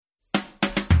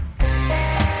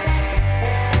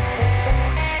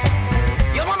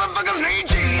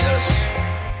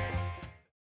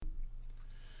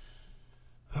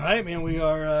right,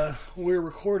 man. We're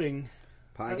recording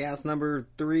podcast number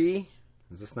 3.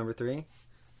 Is this number 3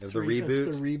 of the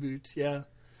reboot? The reboot, yeah.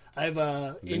 I've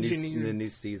engineered the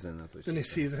new season. That's what the new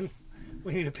season.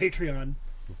 We need a Patreon.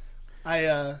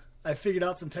 I figured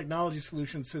out some technology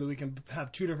solutions so that we can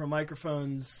have 2 different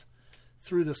microphones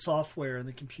through the software in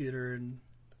the computer, and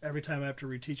every time I have to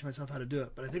reteach myself how to do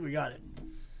it. But I think we got it.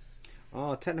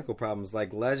 Oh, technical problems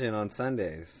like Legend on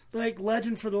Sundays. Like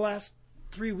Legend for the last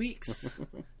 3 weeks.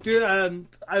 Dude,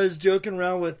 I was joking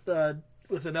around with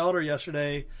an elder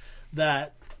yesterday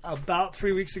that about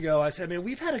 3 weeks ago I said, man,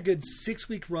 we've had a good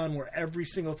 6-week run where every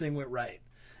single thing went right.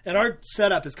 And our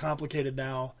setup is complicated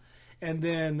now. And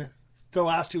then the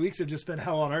last 2 weeks have just been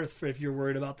hell on earth if you're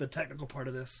worried about the technical part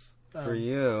of this. For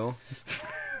you.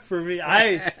 For me,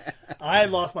 I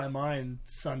lost my mind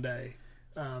Sunday.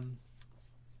 I'm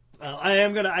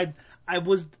trying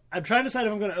to decide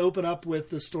if I'm going to open up with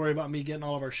the story about me getting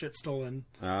all of our shit stolen.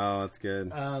 Oh, that's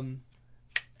good.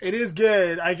 It is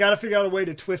good. I got to figure out a way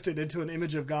to twist it into an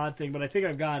image of God thing, but I think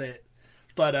I've got it.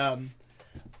 But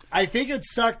I think it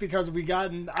sucked because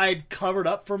I'd covered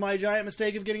up for my giant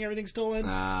mistake of getting everything stolen,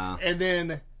 and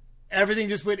then everything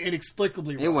just went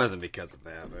inexplicably wrong. It wasn't because of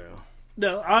that, though.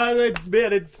 No,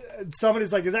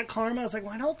 somebody's like, is that karma? I was like,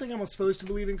 well, I don't think I'm supposed to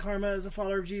believe in karma as a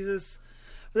follower of Jesus.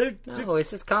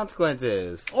 It's just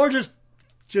consequences. Or just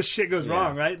shit goes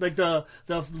wrong, right? Like the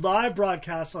live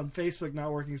broadcast on Facebook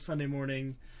not working Sunday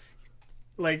morning.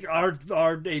 Like our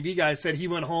AV guy said, he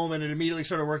went home and it immediately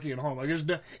started working at home. Like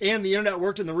and the internet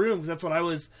worked in the room because that's what I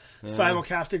was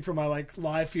simulcasting from my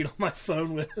live feed on my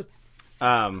phone with.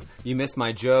 You missed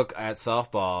my joke at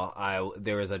softball.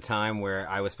 There was a time where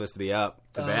I was supposed to be up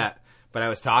to bat. But I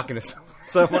was talking to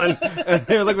someone, and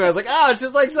they were looking at me. I was like, "Oh, it's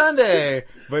just like Sunday."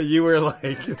 But you were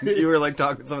like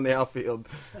talking to someone in the outfield.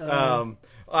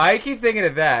 I keep thinking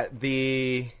of that.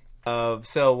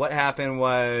 So what happened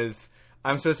was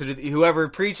I'm supposed to do whoever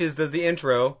preaches does the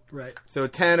intro. Right. So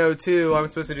 10:02, I'm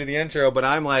supposed to do the intro, but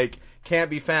I'm like can't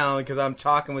be found because I'm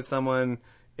talking with someone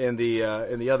in the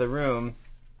other room.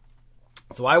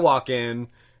 So I walk in,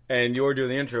 and you're doing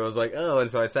the intro. I was like, "Oh,"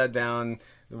 and so I sat down.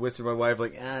 Whispered my wife,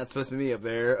 like, it's supposed to be up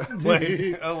there.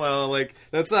 Like, oh, well, like,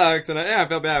 that sucks. And I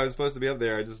felt bad. I was supposed to be up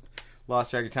there. I just lost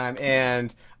track of time.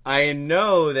 And I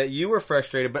know that you were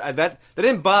frustrated, but that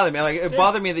didn't bother me. Like, it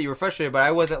bothered me that you were frustrated, but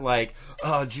I wasn't like,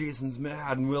 oh, Jason's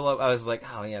mad. And I was like,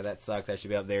 oh, yeah, that sucks. I should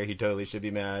be up there. He totally should be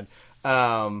mad.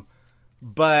 And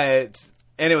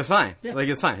it was fine. Yeah. Like,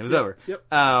 it's fine. It was over. Yep.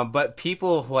 But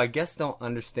people who I guess don't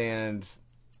understand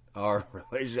our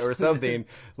relationship or something,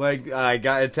 like I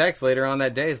got a text later on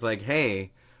that day. It's like,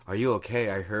 hey, are you okay?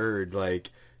 I heard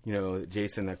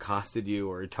Jason accosted you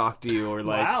or talked to you or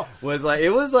like was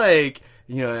like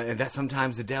and that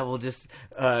sometimes the devil just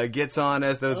gets on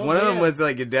us. There was one of them was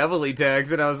like a devilly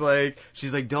text, and I was like,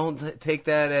 she's like, don't take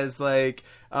that as like,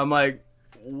 I'm like,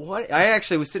 what? I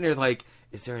actually was sitting there like,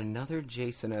 is there another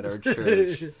Jason at our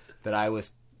church that I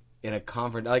was in a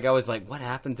conference? Like I was like, what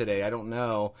happened today? I don't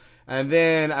know. And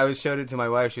then I showed it to my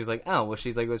wife. She was like, oh, well,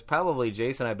 she's like, it was probably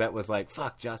Jason, I bet, was like,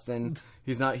 fuck, Justin,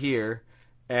 he's not here.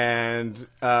 And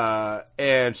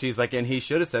she's like, and he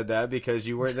should have said that because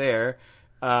you weren't there.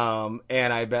 And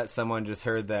I bet someone just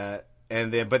heard that.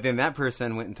 But then that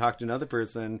person went and talked to another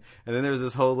person. And then there was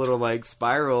this whole little like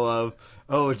spiral of,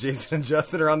 oh, Jason and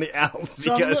Justin are on the outs.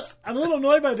 So I'm a little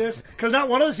annoyed by this because not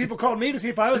one of those people called me to see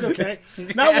if I was okay.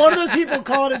 Not one of those people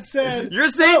called and said, you're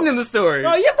Satan in the story.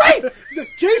 Oh, yeah, right.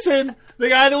 Jason, the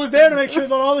guy that was there to make sure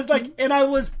that all this, like, and I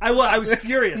was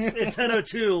furious at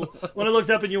 10:02 when I looked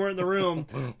up and you weren't in the room.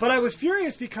 But I was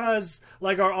furious because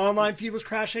like our online feed was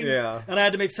crashing. Yeah. And I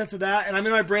had to make sense of that. And I'm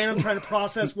in my brain, I'm trying to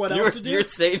process what else to do. You're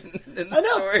Satan in the I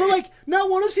know, story. but like, not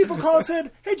one of those people called and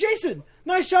said, hey, Jason,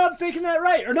 nice job faking that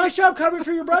right. Or nice job covering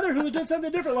for your brother who was doing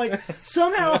something different. Like,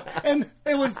 somehow, and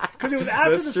it was, because it was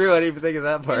after That's true, I didn't even think of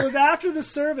that part. It was after the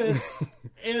service,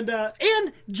 and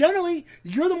generally,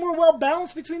 you're the more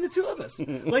well-balanced between the two of us.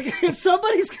 Like, if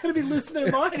somebody's going to be losing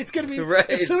their mind, it's going to be, right.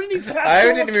 If somebody needs pastoral I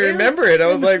didn't even remember it. I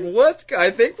was like, what?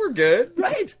 I think we're good.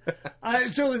 Right.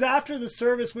 So it was after the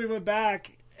service, we went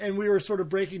back, and we were sort of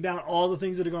breaking down all the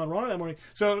things that had gone wrong that morning.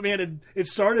 So, man, it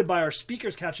started by our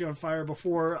speakers catching on fire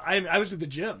before I was at the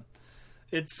gym.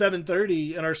 It's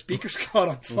 7:30, and our speakers caught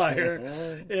on fire.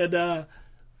 And,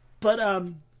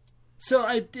 so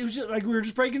it was just, like, we were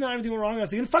just breaking down everything wrong. I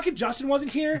was thinking, fucking Justin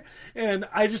wasn't here. And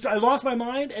I lost my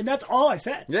mind, and that's all I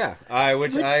said. Yeah.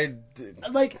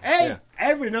 Like, hey,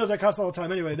 everybody knows I cuss all the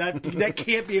time anyway. That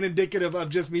can't be an indicative of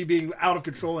just me being out of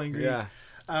control angry. Yeah.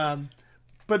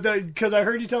 But because I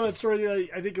heard you tell that story,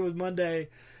 I think it was Monday,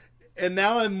 And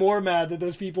now I'm more mad that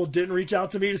those people didn't reach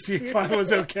out to me to see if I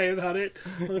was okay about it,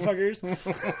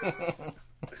 motherfuckers.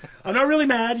 I'm not really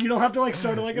mad. You don't have to like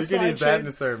start it like a side You can use that in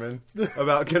a sermon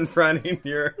about confronting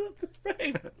your...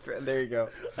 Right. There you go.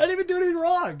 I didn't even do anything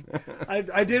wrong.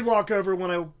 I did walk over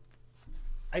when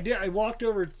I walked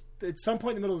over at some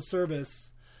point in the middle of the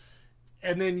service,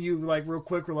 and then you like real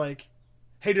quick were like,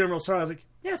 "Hey, dude, I'm real sorry." I was like,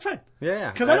 "Yeah, it's fine."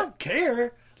 Yeah, because I don't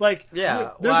care. Like,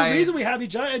 yeah, there's a reason we have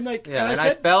each other, and like, yeah. And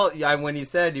I felt when you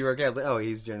said you were okay, I was like, "Oh,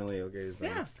 he's generally okay." So.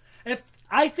 Yeah. If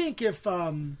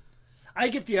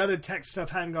the other tech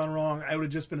stuff hadn't gone wrong, I would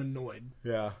have just been annoyed.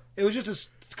 Yeah. It was just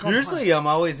Usually, I'm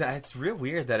always. It's real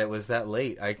weird that it was that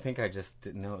late. I think I just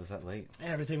didn't know it was that late.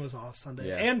 Everything was off Sunday,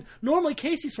 yeah. And normally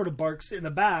Casey sort of barks in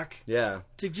the back, yeah,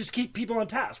 to just keep people on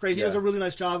task. Right? He does a really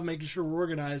nice job of making sure we're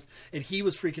organized, and he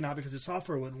was freaking out because his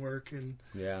software wouldn't work. And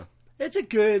yeah, it's a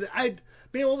good.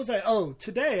 What was I? Oh,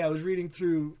 today I was reading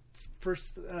through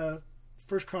First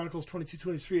Chronicles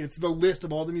 22-23. It's the list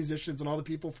of all the musicians and all the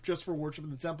people just for worship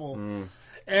in the temple.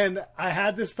 And I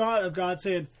had this thought of God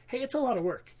saying, "Hey, it's a lot of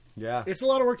work. Yeah, it's a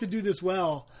lot of work to do this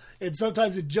well, and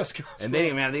sometimes it just goes." And they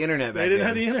didn't even have the internet back then. They didn't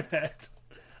have the internet.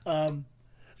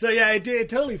 So yeah, it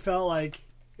totally felt like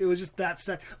it was just that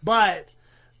stuff. But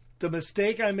the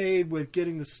mistake I made with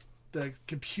getting the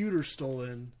computer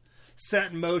stolen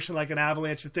set in motion like an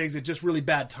avalanche of things. It's just really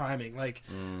bad timing. Like,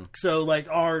 so like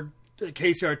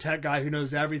Casey, our tech guy who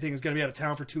knows everything, is going to be out of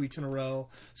town for 2 weeks in a row.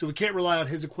 So we can't rely on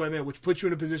his equipment, which puts you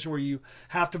in a position where you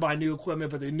have to buy new equipment.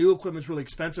 But the new equipment's really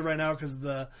expensive right now because of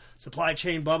the supply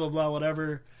chain, blah, blah, blah,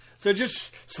 whatever. So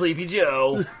just... Sleepy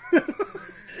Joe.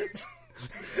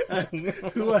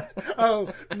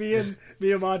 Me and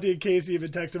Monty and Casey have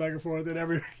been texting back and forth, and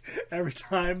every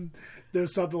time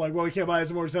there's something like, well, we can't buy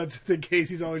some more sensitive, then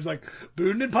Casey's always like,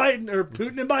 Putin and Biden,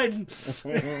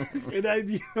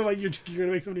 and I'm like, you're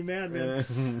gonna make somebody mad,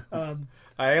 man.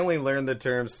 I only learned the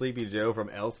term Sleepy Joe from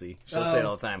Elsie. She'll say it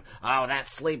all the time. "Oh,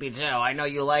 that's Sleepy Joe. I know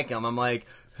you like him." I'm like,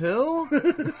 who?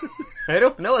 I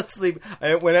don't know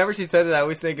what whenever she says it, I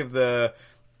always think of the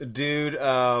dude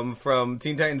from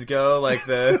Teen Titans Go, like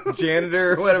the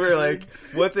janitor or whatever. Like,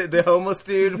 what's it? The homeless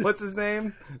dude. What's his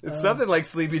name? It's something like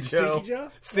Sleepy Joe. Stinky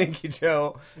Joe. Stinky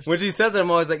Joe. When she says it,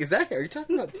 I'm always like, are you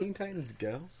talking about Teen Titans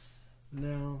Go?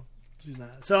 No, she's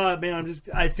not. So man,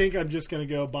 I think I'm just gonna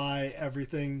go buy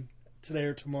everything today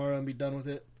or tomorrow and be done with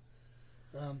it.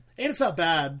 And it's not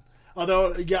bad.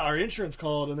 Although, yeah, our insurance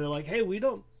called and they're like, "Hey,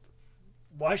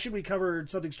 why should we cover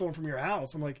something stolen from your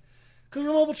house?" I'm like, "Because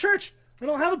we're a mobile church. We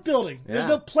don't have a building. Yeah. There's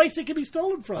no place it can be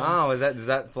stolen from." Oh, does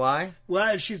that fly?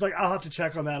 Well, she's like, "I'll have to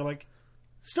check on that." I'm like,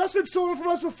 "Stuff's been stolen from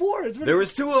us before. There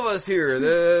was 2 of us here.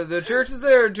 The church is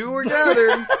there. 2 were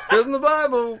gathered. It says in the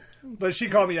Bible." But she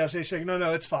called me yesterday. She's like,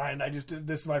 no, it's fine.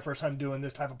 This is my first time doing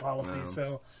this type of policy. Wow.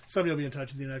 So somebody will be in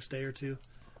touch with you next day or two.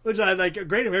 Which I like.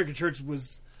 Great American Church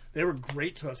they were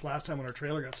great to us last time when our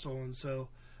trailer got stolen. So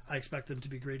I expect them to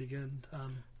be great again.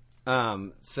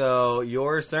 So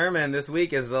your sermon this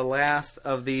week is the last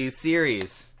of the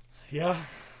series. Yeah.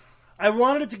 I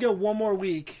wanted it to go one more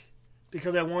week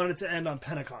because I wanted it to end on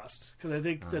Pentecost. Because I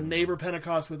think the neighbor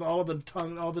Pentecost with all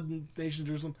the nations of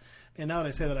Jerusalem. And now that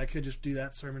I say that, I could just do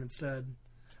that sermon instead.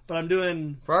 But I'm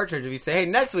doing... For our church, if you say, "Hey,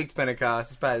 next week's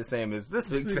Pentecost," it's probably the same as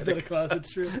this week's Pentecost.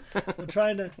 It's true. I'm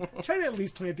trying to at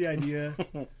least plant the idea.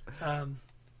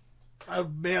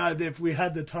 If we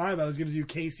had the time, I was going to do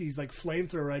Casey's like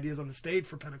flamethrower ideas on the stage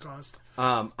for Pentecost.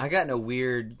 I got in a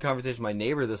weird conversation with my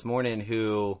neighbor this morning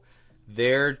who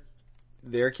their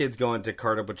kid's going to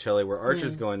Carter Bocelli where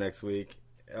Archer's going next week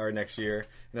or next year.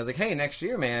 And I was like, "Hey, next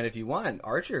year, man, if you want,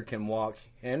 Archer can walk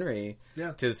Henry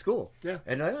to the school." Yeah.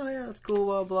 And like, "Oh yeah, that's cool,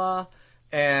 blah blah."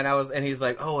 And he's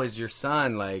like, "Oh, is your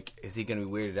son like? Is he going to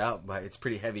be weirded out by? It's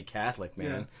pretty heavy Catholic,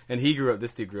 man." Yeah. And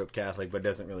this dude grew up Catholic, but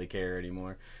doesn't really care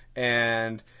anymore.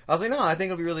 And I was like, "No, I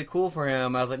think it'll be really cool for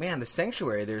him." I was like, "Man, the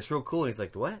sanctuary there's real cool." And he's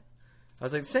like, "The what?" I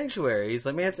was like, "The sanctuary." He's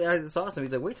like, "Man, it's awesome."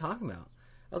 He's like, "What are you talking about?"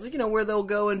 I was like, "Where they'll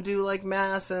go and do like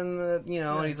mass and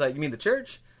And he's like, "You mean the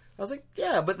church?" I was like,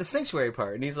 "Yeah, but the sanctuary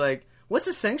part." And he's like, "What's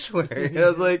a sanctuary?" And I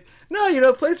was like, "No,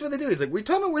 a place where they do." He's like, "We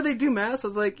talking about where they do mass?" I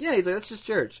was like, "Yeah." He's like, "That's just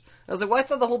church." I was like, "Well, I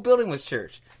thought the whole building was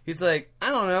church." He's like, "I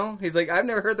don't know." He's like, "I've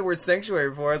never heard the word sanctuary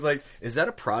before." I was like, "Is that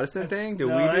a Protestant thing? Do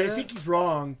we do that?" I think he's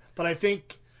wrong, but I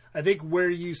think where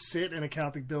you sit in a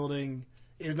Catholic building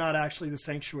is not actually the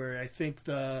sanctuary. I think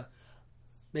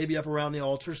maybe up around the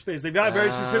altar space. They've got very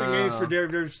specific names for very,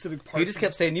 very specific parts. He just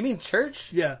kept saying, "You mean church?"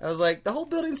 Yeah. I was like, "The whole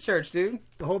building's church, dude."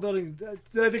 The whole building.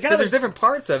 Because there's different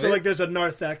parts of it. So like there's a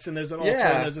narthex and there's an altar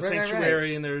and there's a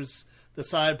sanctuary and there's the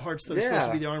side parts that are supposed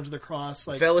to be the arms of the cross.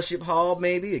 Like Fellowship hall,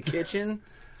 maybe, a kitchen.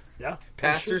 Yeah.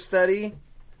 Pastor study.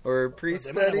 or priest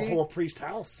They might have study. a whole priest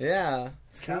house. Yeah.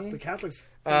 The Catholics.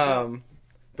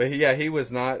 But he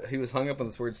was not. He was hung up on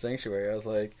this word sanctuary. I was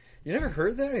like, "You never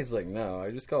heard that?" He's like, "No,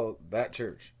 I just call it that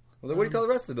church." Well, then what do you call the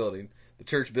rest of the building? The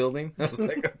church building. I was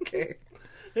like, "Okay."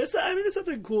 There's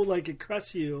something cool like at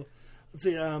Crestview. Let's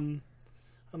see. I'm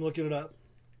looking it up.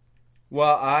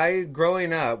 Well,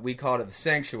 growing up, we called it the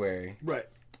sanctuary. Right.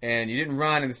 And you didn't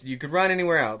run, you could run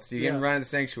anywhere else. You didn't run in the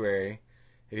sanctuary.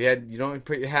 If you don't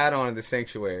put your hat on in the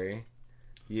sanctuary.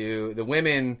 The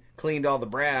women cleaned all the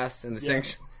brass in the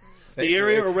sanctuary. The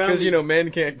area around because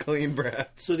men can't clean brass.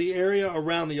 So the area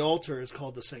around the altar is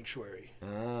called the sanctuary.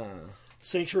 Ah.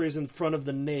 Sanctuary is in front of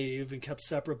the nave and kept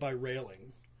separate by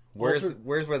railing. Where's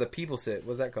where the people sit?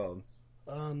 What's that called?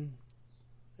 I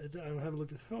haven't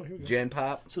looked at. Oh, here we go. Gen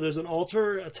Pop. So there's an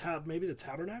altar, maybe the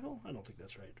tabernacle. I don't think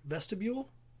that's right. Vestibule.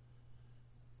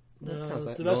 That sounds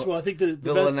like the vestibule. I think the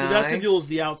vestibule is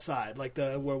the outside, like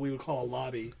where we would call a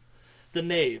lobby. The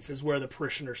nave is where the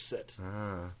parishioners sit.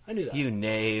 Ah, I knew that. You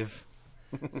knave.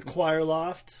 The choir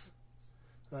loft.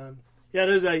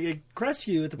 There's a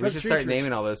Crestview at the Presbyterian We should start Church.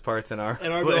 naming all those parts in our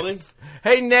building.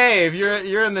 Hey, nave,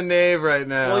 you're in the nave right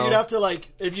now. Well, you'd have to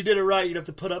if you did it right, you'd have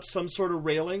to put up some sort of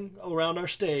railing around our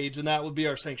stage, and that would be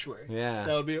our sanctuary. Yeah,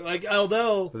 that would be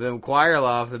although. But then choir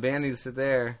loft, the band needs to sit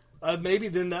there. Maybe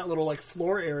then that little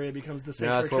floor area becomes the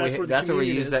sanctuary. No, that's where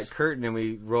we use that curtain and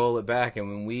we roll it back, and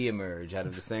when we emerge out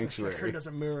of the sanctuary, the curtain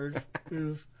doesn't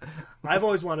move. I've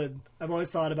always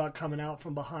thought about coming out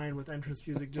from behind with entrance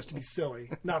music just to be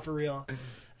silly, not for real.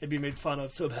 It'd be made fun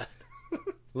of so bad.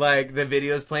 Like the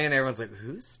video's playing, everyone's like,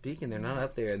 "Who's speaking? They're not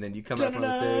up there." And then you come out from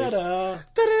the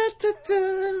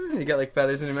stage. You got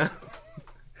feathers in your mouth.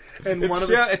 And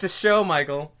it's a show,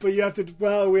 Michael. But you have to.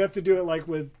 Well, we have to do it like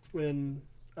when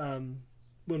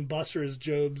Buster is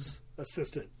Job's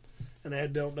assistant, and they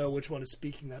don't know which one is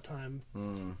speaking that time.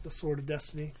 The Sword of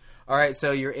Destiny. All right,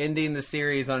 so you're ending the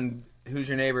series on Who's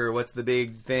Your Neighbor? What's the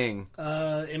big thing?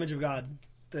 Image of God.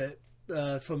 That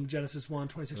from Genesis 1,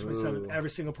 26, 27. Every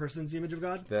single person's the image of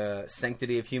God. The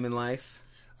sanctity of human life.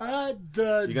 You're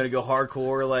gonna go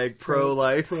hardcore,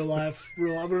 pro-life? Pro-life.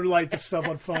 I'm gonna light this stuff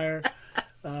on fire.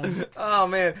 Oh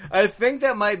man, I think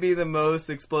that might be the most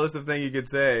explosive thing you could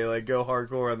say. Go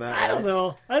hardcore on that. I don't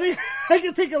know. I think I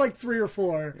can think of 3 or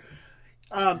 4.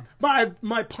 But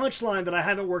my punchline that I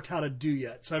haven't worked how to do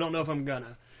yet, so I don't know if I'm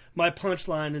gonna. My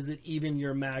punchline is that even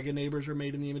your MAGA neighbors are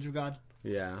made in the image of God.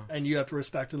 Yeah. And you have to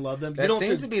respect and love them. That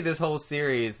seems to be this whole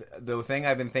series. The thing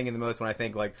I've been thinking the most when I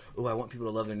think I want people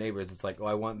to love their neighbors. It's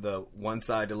I want the one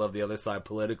side to love the other side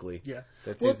politically. Yeah.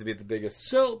 That seems to be the biggest.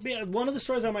 So, one of the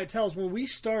stories I might tell is when we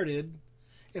started,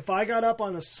 if I got up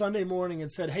on a Sunday morning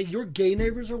and said, "Hey, your gay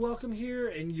neighbors are welcome here,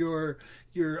 and your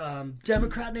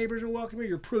Democrat neighbors are welcome here,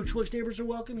 your pro-choice neighbors are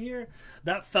welcome here,"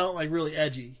 that felt really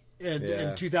edgy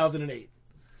in 2008.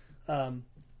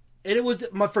 And it was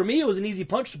for me. It was an easy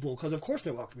punch to pull because, of course,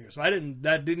 they're welcome here. So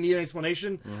that didn't need an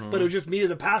explanation. Mm-hmm. But it was just me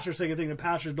as a pastor saying a thing that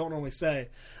pastors don't normally say.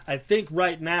 I think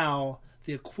right now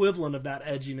the equivalent of that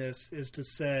edginess is to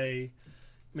say,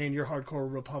 "Man, your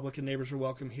hardcore Republican neighbors are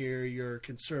welcome here. Your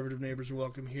conservative neighbors are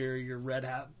welcome here. Your red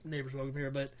hat neighbors are welcome here."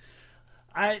 But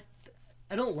I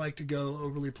don't like to go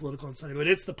overly political on Sunday, but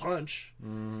it's the punch.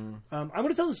 Mm. I'm going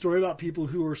to tell the story about people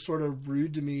who were sort of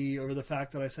rude to me over the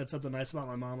fact that I said something nice about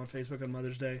my mom on Facebook on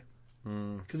Mother's Day.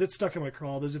 Because it's stuck in my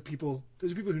craw. Those are people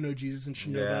who know Jesus and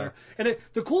should know better. And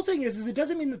the cool thing is it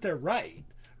doesn't mean that they're right.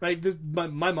 Right?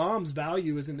 My mom's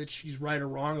value isn't that she's right or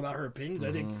wrong about her opinions.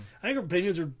 Mm-hmm. I think her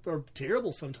opinions are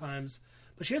terrible sometimes,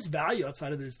 but she has value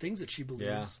outside of those things that she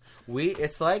believes. Yeah.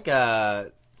 It's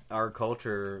our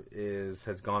culture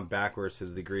has gone backwards to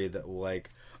the degree that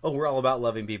we're all about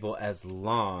loving people as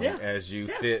long as you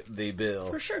fit the bill.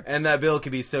 For sure. And that bill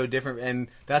could be so different, and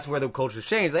that's where the culture's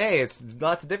changed. Hey, it's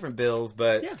lots of different bills,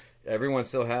 but everyone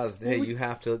still has, you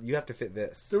have to fit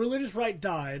this. The religious right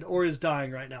died, or is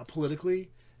dying right now, politically,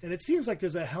 and it seems like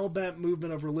there's a hell-bent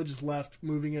movement of religious left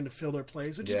moving in to fill their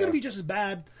place, which is going to be just as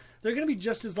bad. They're going to be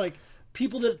just as,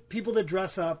 people that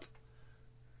dress up.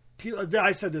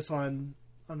 I said this on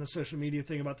the social media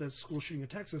thing about the school shooting in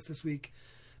Texas this week.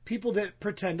 People that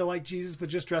pretend to like Jesus but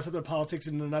just dress up their politics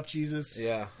and enough Jesus,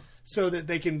 so that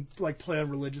they can play on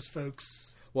religious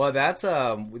folks. Well, that's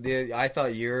I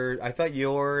thought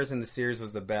yours and the series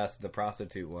was the best, the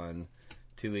prostitute one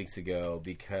 2 weeks ago,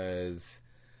 because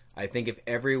I think if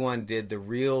everyone did the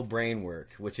real brain work,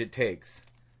 which it takes,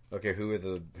 who are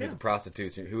the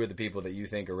prostitutes? Who are the people that you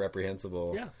think are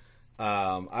reprehensible? Yeah.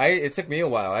 It took me a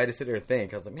while. I had to sit there and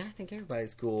think. I was like, man, I think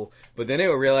everybody's cool. But then I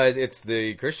realized it's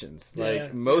the Christians.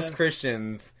 Like, most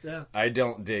Christians, I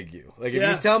don't dig you. Like, if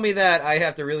you tell me that, I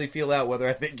have to really feel out whether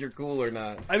I think you're cool or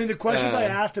not. I mean, the questions I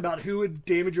asked about who would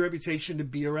damage your reputation to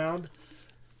be around,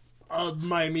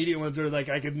 my immediate ones are like,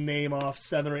 I could name off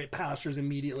 7 or 8 pastors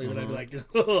immediately, but I'd be like,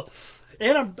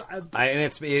 and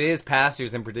it is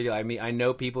pastors in particular. I mean, I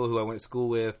know people who I went to school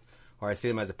with, or I see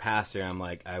them as a pastor, and I'm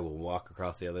like, I will walk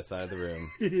across the other side of the room.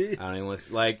 I don't even want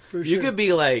to, like, you could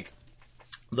be like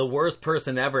the worst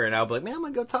person ever, and I'll be like, man, I'm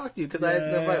gonna go talk to you because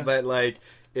but like,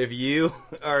 if you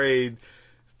are a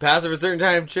pastor of a certain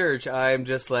time church, I'm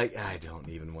just like, I don't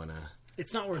even want to.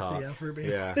 It's not worth the effort, man.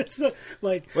 Yeah. It's not,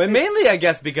 like, well, mainly, I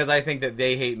guess, because I think that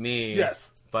they hate me. Yes.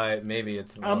 But maybe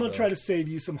it's. I'm gonna try to save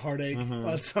you some heartache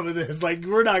on some of this. Like,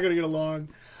 we're not gonna get along.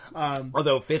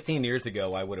 Although 15 years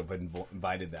ago, I would have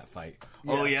invited that fight.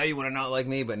 Yeah. Oh yeah, you want to not like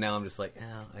me, but now I'm just like,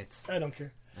 I don't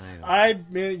care.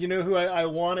 Man, you know who I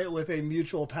want it with, a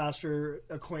mutual pastor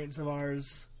acquaintance of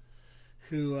ours,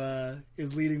 who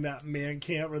is leading that man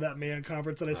camp or that man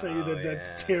conference that I sent you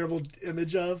that terrible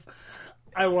image of.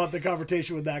 I want the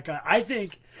confrontation with that guy. I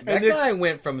think that guy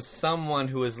went from someone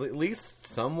who is at least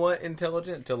somewhat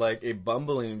intelligent to like a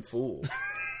bumbling fool.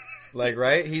 Like,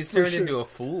 right? He's turned into a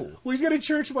fool. Well, he's got a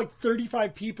church of like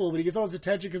 35 people, but he gets all his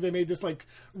attention because they made this like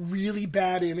really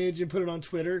bad image and put it on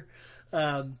Twitter.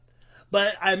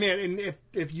 But I mean, and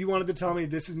if you wanted to tell me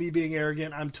this is me being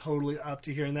arrogant, I'm totally up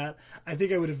to hearing that. I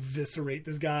think I would eviscerate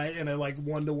this guy in a like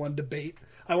 1-to-1 debate.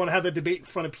 I want to have that debate in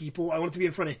front of people. I want it to be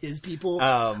in front of his people.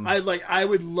 I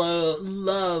would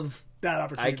love that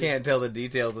opportunity. I can't tell the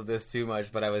details of this too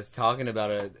much, but I was talking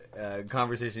about a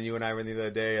conversation you and I were in the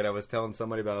other day, and I was telling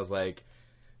somebody about, I was like,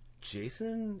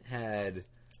 Jason had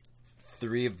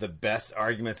 3 of the best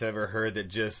arguments I've ever heard that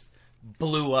just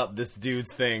blew up this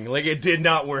dude's thing. Like, it did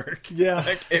not work. Yeah.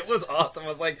 Like, it was awesome. I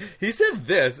was like, he said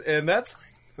this, and that's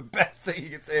like the best thing you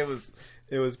could say.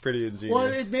 It was pretty ingenious. Well,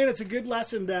 it's a good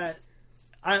lesson that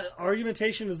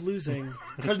argumentation is losing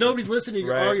because nobody's listening to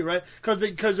you argue, right?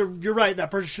 Because you're right. That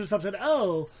person should have said,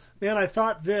 "Oh, man, I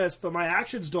thought this, but my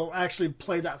actions don't actually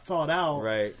play that thought out."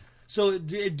 Right. So,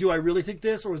 do I really think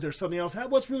this, or is there something else?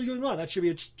 What's really going on? That should be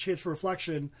a chance for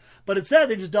reflection. But instead,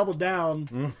 they just doubled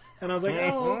down, and I was like,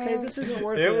 "Oh, okay, this isn't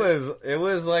worth it." It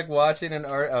was like watching an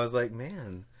art. I was like,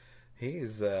 man.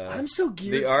 I'm so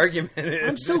geared. The argument is...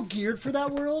 I'm so geared for that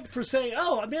world, for saying,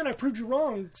 oh, man, I proved you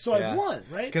wrong, so I've won,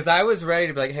 right? Because I was ready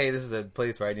to be like, hey, this is a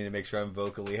place where I need to make sure I'm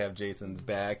vocally have Jason's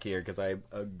back here, because I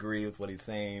agree with what he's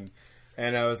saying.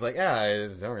 And I was like, I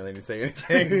don't really need to say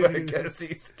anything, because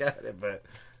he's got it. But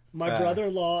my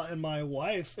brother-in-law and my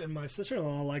wife and my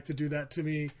sister-in-law like to do that to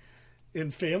me in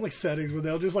family settings, where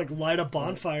they'll just like light a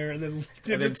bonfire and then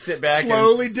just sit back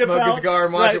slowly and dip smoke out, a cigar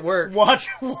and watch it work. Watch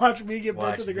me get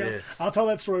burnt to the ground. This. I'll tell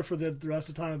that story for the rest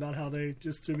of the time about how they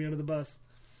just threw me under the bus.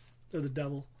 They're the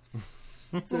devil.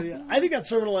 So yeah, I think that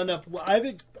sermon will end up. I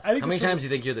think. How many times do you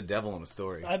think you're the devil in a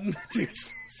story? Dude,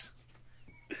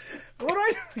 what do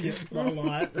I? Yeah,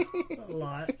 a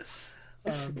lot.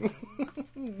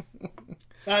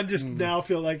 I'm just now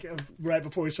feel like right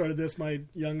before we started this, my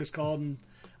youngest called and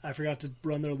I forgot to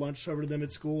run their lunch over to them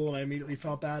at school, and I immediately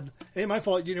felt bad. Hey, my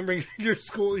fault. You didn't bring your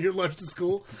lunch to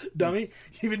school, dummy.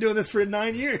 You've been doing this for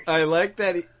 9 years. I like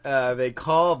that they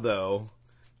called though,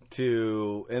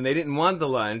 and they didn't want the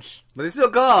lunch, but they still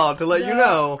called to let you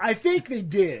know. I think they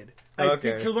did.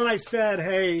 Okay. Because when I said,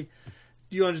 "Hey, do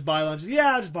you want to just buy lunch?"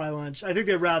 Yeah, I'll just buy lunch. I think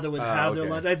they'd rather have their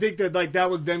lunch. I think that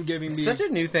that was them giving me such a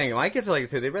new thing. My kids are like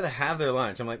it too. They'd rather have their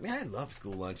lunch. I'm like, man, I love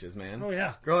school lunches, man. Oh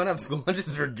yeah, growing up, school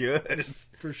lunches were good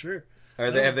for sure.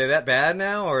 Have they that bad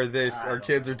now, or our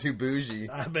kids are too bougie?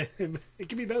 It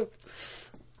can be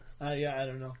both. Yeah, I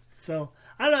don't know. So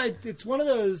I don't know. It's one of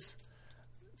those.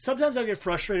 Sometimes I get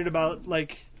frustrated about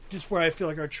like just where I feel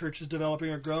like our church is developing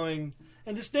or growing,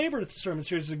 and this neighbor sermon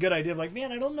series is a good idea. Of like,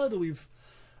 man, I don't know that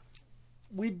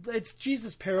it's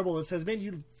Jesus' parable that says, man,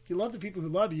 you love the people who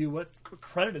love you. What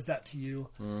credit is that to you?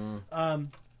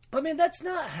 But man, that's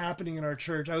not happening in our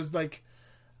church. There's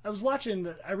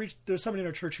somebody in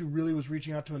our church who really was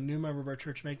reaching out to a new member of our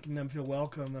church, making them feel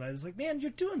welcome. And I was like, man, you're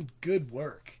doing good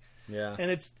work. Yeah.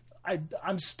 And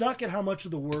I'm stuck at how much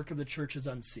of the work of the church is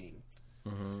unseen.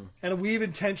 Mm-hmm. And we've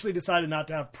intentionally decided not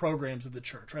to have programs of the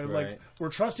church, right? Like, we're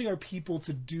trusting our people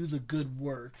to do the good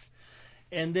work.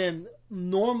 And then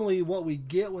normally what we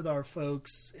get with our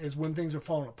folks is when things are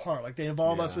falling apart. Like they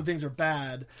involve us when things are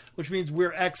bad, which means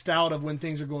we're X'd out of when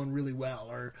things are going really well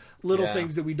or little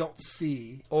things that we don't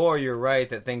see. Or you're right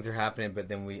that things are happening, but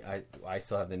then I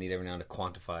still have the need every now and then to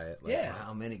quantify it. Like, Yeah.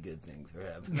 how many good things are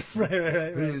happening?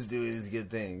 Right. Who's doing these good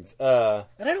things? And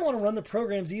I don't want to run the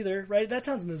programs either, right? That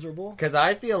sounds miserable. Because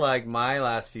I feel like my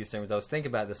last few sermons, I was thinking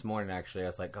about it this morning actually. I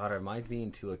was like, God, am I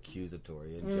being too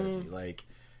accusatory and judgy? Like,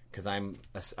 because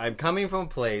I'm coming from a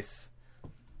place,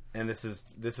 and this is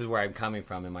where I'm coming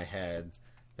from in my head,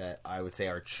 that I would say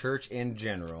our church in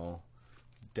general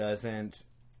doesn't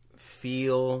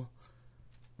feel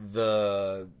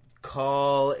the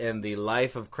call and the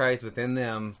life of Christ within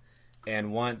them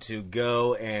and want to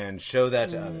go and show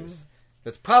that to others.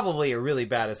 That's probably a really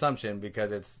bad assumption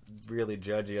because it's really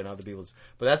judgy on other people's.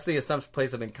 But that's the assumption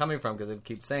place I've been coming from because it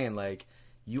keeps saying, like,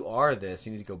 you are this.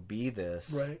 You need to go be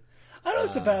this. Right. I don't know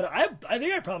it's a bad. I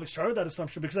think I probably started that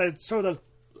assumption because I started that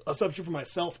assumption for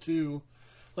myself too.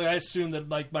 Like I assumed that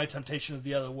like my temptation is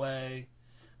the other way.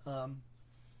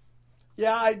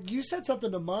 You said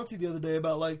something to Monty the other day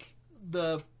about like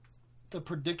the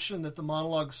prediction that the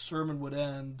monologue sermon would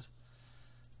end,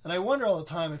 and I wonder all the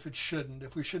time if we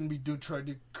shouldn't be trying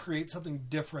to create something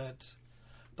different.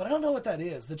 But I don't know what that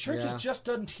is. The church has just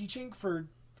done teaching for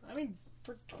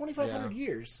 2,500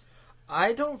 years.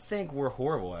 I don't think we're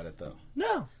horrible at it, though.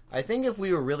 No. I think if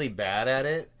we were really bad at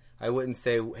it, I wouldn't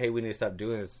say, hey, we need to stop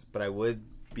doing this. But I would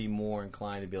be more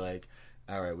inclined to be like,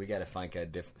 all right, we got to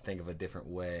think of a different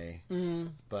way.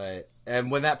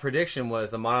 And when that prediction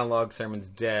was the monologue sermon's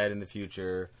dead in the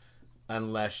future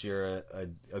unless you're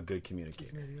a good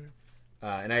communicator.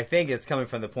 And I think it's coming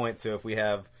from the point, so if we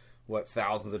have,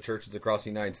 thousands of churches across the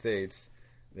United States,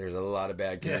 there's a lot of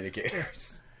bad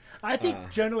communicators. I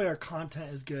think generally our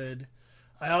content is good.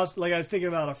 I was thinking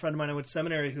about a friend of mine I went to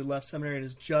seminary who left seminary and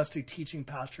is just a teaching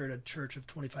pastor at a church of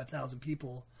 25,000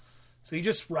 people. So he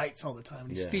just writes all the time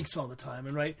and he speaks all the time,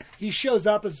 and he shows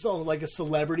up as like a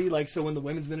celebrity. Like so, when the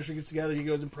women's ministry gets together, he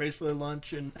goes and prays for their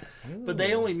lunch, but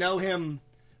they only know him.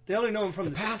 They only know him from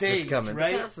the stage, coming.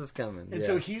 right? The pass is coming, and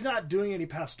so he's not doing any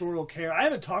pastoral care. I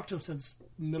haven't talked to him since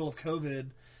the middle of COVID.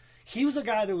 He was a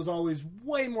guy that was always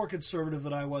way more conservative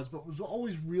than I was, but was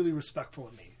always really respectful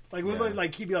of me. Like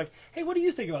he'd be like, "Hey, what do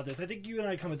you think about this? I think you and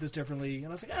I come at this differently." And I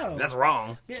was like, "Oh, that's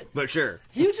wrong." Yeah. But sure,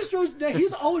 he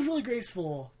was always really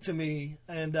graceful to me,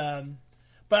 and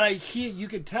you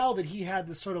could tell that he had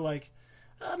this sort of like,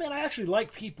 "Oh man, I actually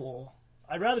like people.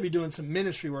 I'd rather be doing some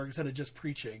ministry work instead of just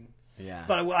preaching." Yeah.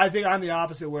 But I think I'm the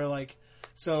opposite, where like,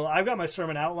 so I've got my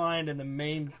sermon outlined, and the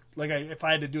main if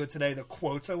I had to do it today, the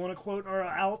quotes I want to quote are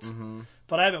out.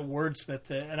 But I haven't wordsmithed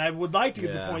it, and I would like to get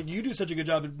to the point. You do such a good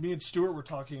job. Me and Stuart were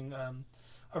talking.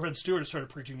 Our friend Stuart has started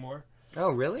preaching more.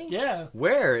 Oh, really? Yeah.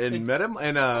 Where in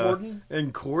Corden?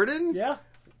 In Corden? Yeah.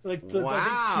 I think two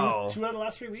out of the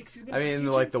last 3 weeks he's been teaching.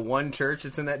 Like the one church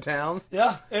that's in that town.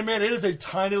 Yeah, and man, it is a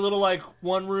tiny little like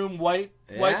one room white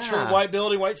church, white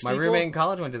building, white steeple. My roommate in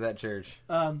college went to that church.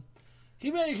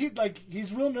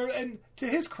 He's real nervous, and to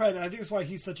his credit, I think that's why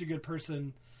he's such a good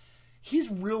person.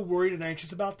 He's real worried and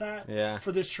anxious about that. Yeah.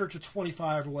 For this church of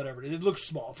 25 or whatever. It looks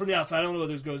small from the outside. I don't know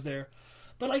whether it goes there,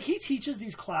 but like he teaches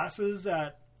these classes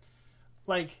at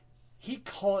he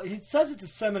says it's a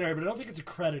seminary, but I don't think it's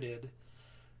accredited.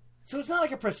 So it's not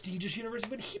like a prestigious university,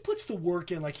 but he puts the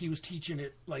work in like he was teaching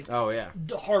it like Harvard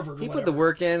or He whatever. put the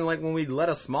work in like when we led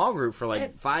a small group for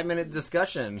 5-minute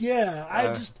discussion.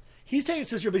 Yeah, he's taking it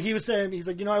serious, but he was saying, he's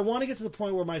like, I want to get to the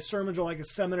point where my sermons are like a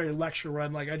seminary lecture where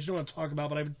I'm like, I just don't want to talk about,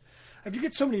 but I have to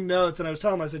get so many notes. And I was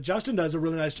telling him, I said, Justin does a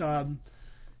really nice job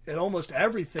at almost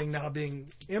everything now being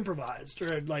improvised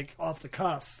or like off the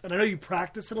cuff. And I know you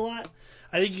practice it a lot.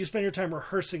 I think you spend your time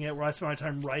rehearsing it where I spend my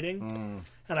time writing.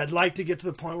 And I'd like to get to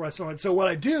the point where I spend my time. So what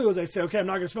I do is I say, okay, I'm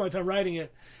not going to spend my time writing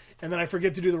it. And then I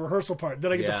forget to do the rehearsal part.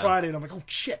 Then I get to Friday and I'm like, oh,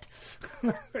 shit.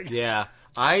 Yeah.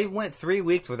 I went 3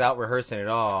 weeks without rehearsing at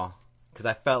all because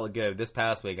I felt good. This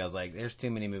past week, I was like, there's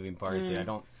too many moving parts here.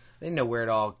 I didn't know where it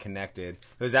all connected.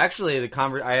 It was actually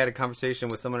I had a conversation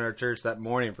with someone in our church that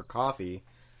morning for coffee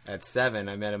at 7.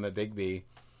 I met him at Big B,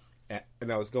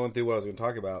 and I was going through what I was going to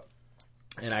talk about.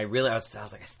 And I was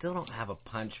like, I still don't have a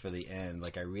punch for the end.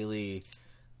 Like, I really,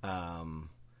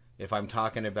 if I'm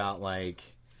talking about, like,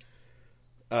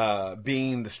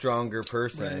 being the stronger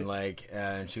person, right.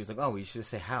 And she was like, oh, we should just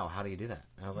say how. How do you do that?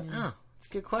 And I was like, oh, that's a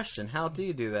good question. How do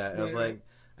you do that? And I was like,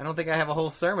 I don't think I have a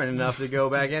whole sermon enough to go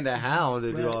back into how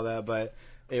to do all that. But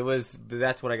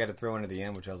that's what I got to throw into the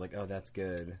end, which I was like, oh, that's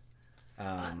good.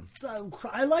 So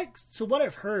what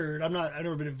I've heard, I've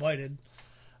never been invited.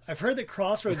 I've heard that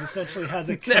Crossroads essentially has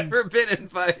a Never been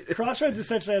invited. Crossroads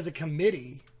essentially has a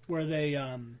committee where they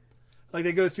like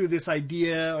they go through this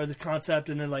idea or this concept,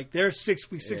 and then like they're 6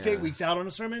 to 8 weeks out on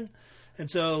a sermon,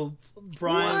 and so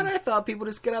Brian. What? I thought people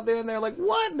just get up there and they're like,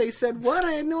 "What?" And they said, "What?"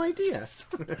 I had no idea.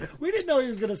 We didn't know he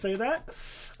was going to say that.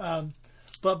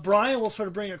 But Brian will sort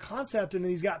of bring a concept, and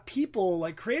then he's got people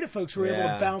like creative folks who are able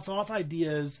to bounce off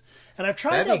ideas. And I've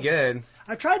tried That'd be good.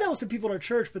 I've tried that with some people in our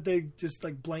church, but they just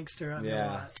like blank stare at me a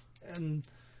lot. And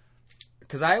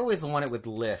because I always want it with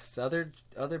lists. Other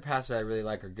pastors I really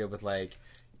like are good with like,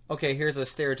 okay, here's a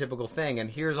stereotypical thing,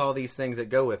 and here's all these things that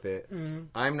go with it. Mm-hmm.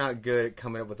 I'm not good at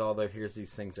coming up with all the here's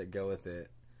these things that go with it.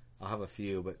 I'll have a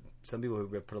few, but some people who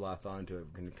put a lot of thought into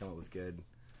it can come up with good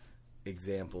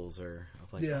examples or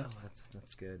like, oh,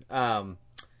 that's good.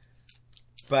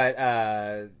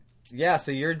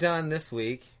 So you're done this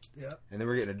week. Yeah. And then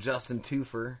we're getting a Justin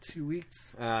twofer. 2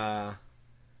 weeks. I'll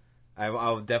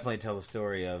definitely tell the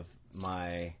story of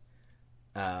my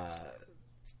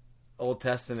Old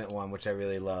Testament one, which I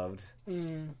really loved.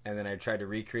 And then I tried to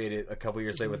recreate it a couple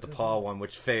years later with the Paul one,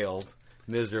 which failed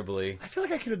miserably. I feel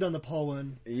like I could have done the Paul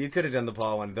one. You could have done the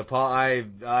Paul one. The Paul,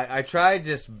 I tried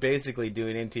just basically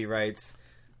doing N.T. Wright's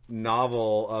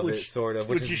novel of it, sort of,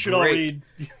 which you is should great.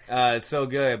 all read. It's so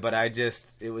good, but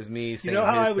it was me saying, you know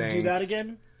how his I would things. do that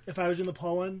again if I was in the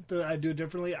Paul one? I'd do it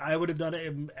differently. I would have done it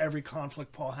in every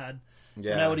conflict Paul had.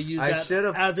 Yeah, and I would have used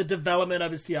that as a development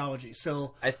of his theology.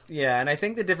 So and I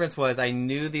think the difference was I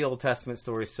knew the Old Testament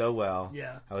stories so well.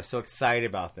 Yeah, I was so excited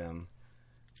about them.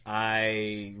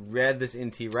 I read this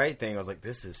N.T. Wright thing. I was like,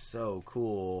 this is so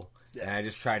cool. Yeah. And I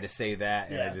just tried to say that,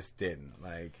 and I just didn't.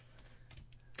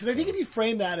 Because I think if you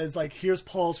frame that as, like, here's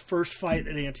Paul's first fight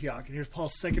at Antioch, and here's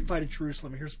Paul's second fight at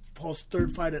Jerusalem, and here's Paul's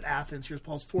third fight at Athens, here's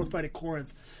Paul's fourth fight at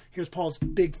Corinth, here's Paul's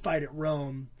big fight at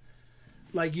Rome.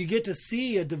 Like, you get to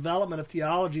see a development of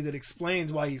theology that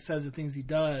explains why he says the things he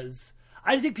does.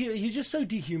 I think he's just so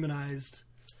dehumanized.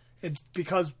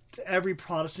 Because every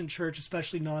Protestant church,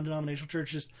 especially non-denominational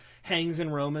church, just hangs in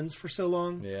Romans for so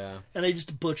long. Yeah. And they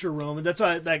just butcher Romans. That's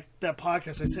why that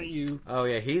podcast I sent you. Oh,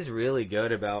 yeah. He's really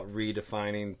good about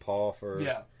redefining Paul for...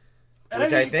 Yeah.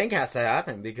 Which I think has to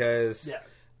happen because... Yeah.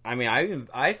 I mean,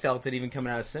 I felt it even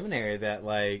coming out of seminary that,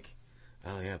 like...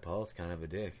 Oh, yeah, Paul's kind of a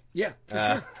dick. Yeah,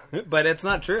 for sure. But it's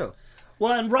not true.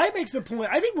 Well, and Wright makes the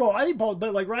point. I think Paul,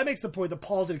 but like Wright makes the point that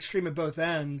Paul's an extreme at both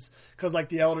ends because like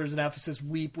the elders in Ephesus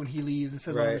weep when he leaves and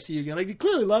says, "I'll never see you again." Like they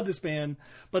clearly love this man,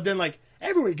 but then like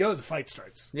everywhere he goes, a fight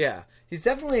starts. Yeah, he's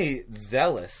definitely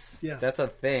zealous. Yeah, that's a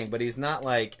thing, but he's not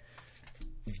like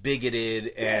bigoted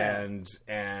and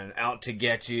out to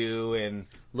get you and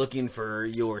looking for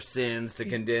your sins to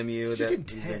condemn you. He's just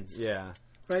intense. Yeah,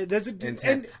 right. That's intense.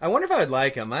 And I wonder if I would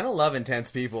like him. I don't love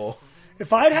intense people.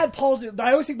 If I'd had Paul's...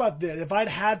 I always think about this. If I'd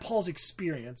had Paul's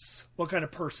experience, what kind of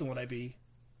person would I be?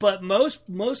 But most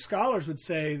scholars would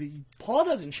say that Paul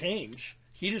doesn't change.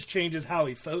 He just changes how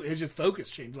his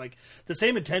focus changed. Like, the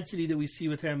same intensity that we see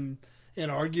with him in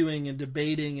arguing and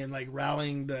debating and, like,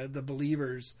 rallying the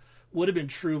believers would have been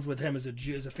true with him as a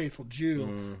Jew, as a faithful Jew.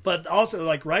 Mm. But also,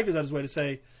 like, Wright goes out his way to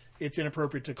say it's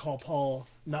inappropriate to call Paul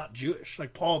not Jewish.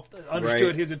 Like, Paul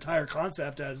understood his entire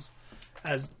concept as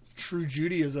true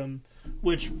Judaism,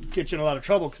 which gets you in a lot of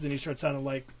trouble because then you start sounding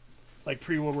like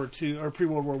pre-World War II or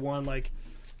pre-World War I, like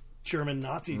German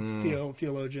Nazi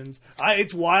theologians.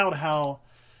 It's wild how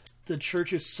the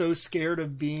church is so scared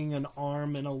of being an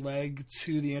arm and a leg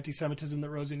to the anti-Semitism that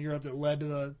rose in Europe that led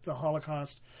to the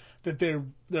Holocaust that they're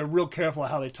real careful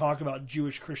how they talk about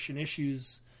Jewish Christian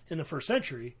issues in the first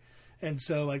century. And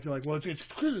so like they're like, well, it's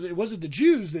clear it wasn't the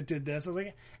Jews that did this. I was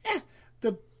like,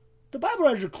 the Bible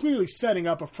writers are clearly setting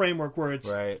up a framework where it's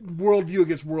worldview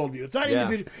against worldview. It's not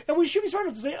individual. And we should be smart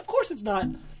enough to say, of course it's not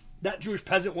that Jewish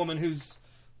peasant woman who's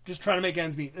just trying to make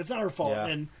ends meet. It's not her fault. Yeah.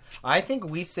 And I think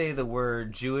we say the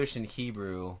word Jewish and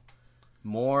Hebrew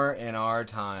more in our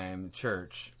time,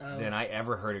 church, than I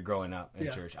ever heard it growing up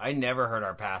in church. I never heard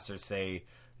our pastors say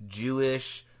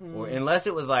Jewish, or unless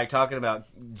it was like talking about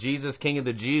Jesus, King of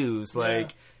the Jews.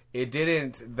 Like, it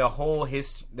didn't, the whole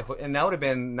history, and that would have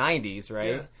been 90s,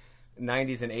 right? Yeah.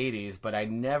 90s and 80s, but I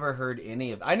never heard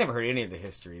any of the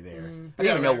history there. I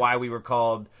didn't even know why we were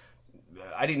called.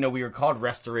 I didn't know we were called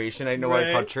Restoration. I didn't know why we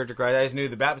were called Church of Christ. I just knew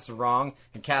the Baptists were wrong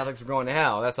and Catholics were going to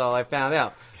hell. That's all I found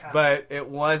out. But it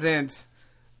wasn't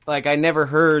like I never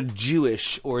heard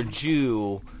Jewish or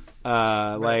Jew.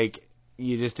 Like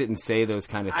you just didn't say those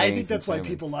kind of things. I think that's why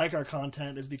people like our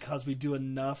content is because we do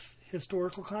enough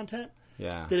historical content.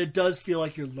 Yeah, that it does feel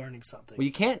like you're learning something. Well,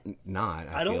 you can't not.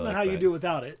 I don't know how you do it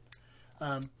without it.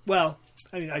 I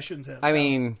mean, I shouldn't say that. I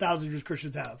mean, thousands of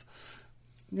Christians have.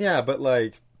 Yeah, but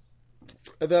like,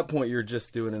 at that point, you're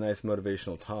just doing a nice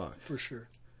motivational talk. For sure.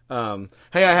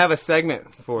 Hey, I have a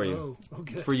segment for you. Oh,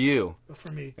 okay. It's for you.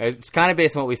 For me. It's kind of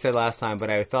based on what we said last time, but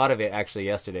I thought of it actually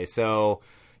yesterday. So,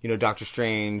 Doctor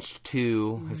Strange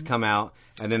 2 has come out,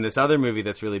 and then this other movie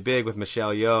that's really big with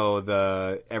Michelle Yeoh,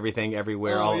 the Everything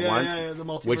Everywhere All at Once, the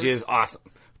Multiverse. which is awesome.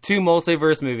 2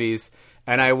 multiverse movies,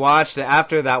 and I watched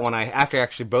after that one. After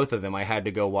actually both of them, I had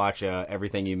to go watch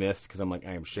Everything You Missed because I'm like,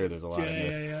 I am sure there's a lot I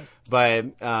missed. Yeah.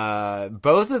 But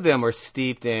both of them are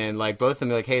steeped in both of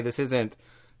them are like, hey, this isn't.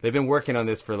 They've been working on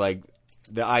this for the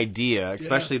idea,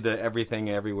 especially the Everything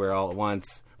Everywhere All at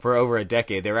Once, for over a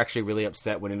decade. They were actually really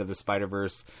upset when Into the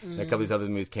Spider-Verse and a couple of these other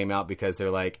movies came out because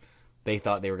they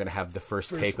thought they were going to have the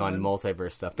first take on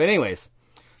multiverse stuff. But anyways,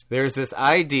 there's this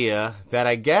idea that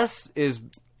I guess is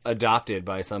adopted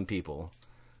by some people,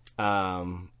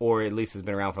 or at least has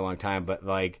been around for a long time, but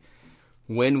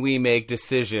when we make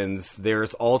decisions,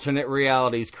 there's alternate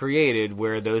realities created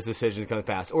where those decisions come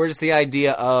fast. Or just the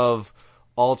idea of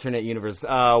alternate universe.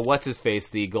 What's his face?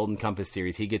 The Golden Compass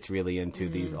series. He gets really into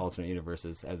these alternate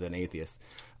universes as an atheist.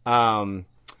 So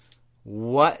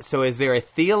is there a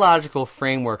theological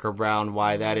framework around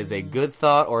why that is a good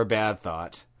thought or a bad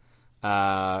thought? And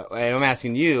I'm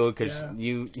asking you because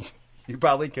you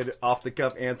probably could off the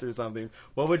cuff answer something.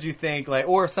 What would you think?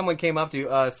 Or if someone came up to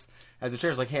us as a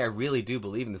church, I really do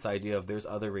believe in this idea of there's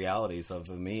other realities of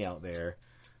me out there.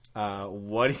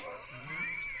 What do you...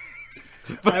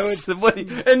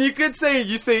 and you could say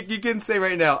you can say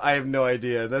right now, I have no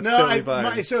idea. That's totally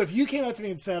fine. So if you came up to me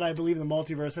and said I believe in the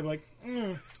multiverse, I'd be like,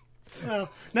 no.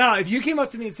 Now, if you came up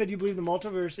to me and said you believe in the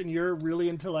multiverse and you're really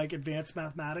into advanced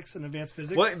mathematics and advanced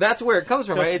physics, well, that's where it comes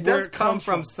from, right? It does come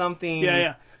from something.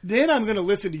 Yeah. Then I'm going to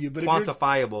listen to you, but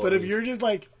quantifiable. If you're just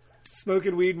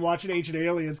smoking weed and watching Ancient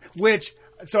Aliens,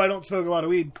 so I don't smoke a lot of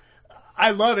weed.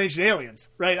 I love Ancient Aliens,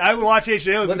 right? I would watch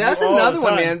Ancient Aliens. But that's another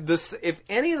one, man. If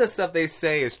any of the stuff they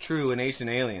say is true in Ancient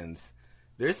Aliens,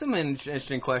 there's some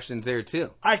interesting questions there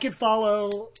too. I could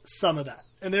follow some of that.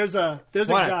 And there's a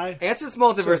guy. Answer this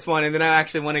multiverse one, and then I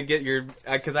actually want to get your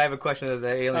because I have a question of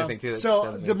the alien thing too.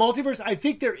 So the multiverse, I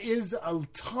think there is a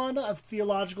ton of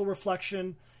theological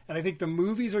reflection, and I think the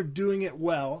movies are doing it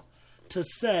well to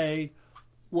say,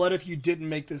 what if you didn't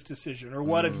make this decision? Or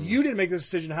what if you didn't make this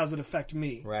decision? How does it affect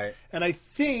me? Right. And I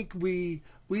think we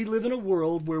live in a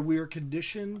world where we are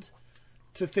conditioned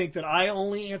to think that I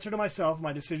only answer to myself,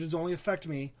 my decisions only affect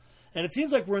me. And it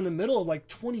seems like we're in the middle of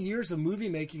 20 years of movie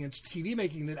making and TV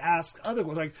making that ask other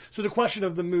questions. So the question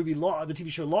of the the TV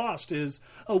show Lost is,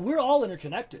 we're all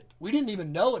interconnected. We didn't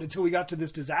even know it until we got to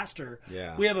this disaster.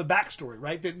 Yeah. We have a backstory,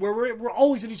 right? That we're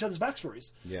always in each other's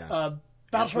backstories. Yeah.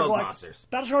 Battlestar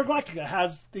Galactica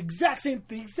has the exact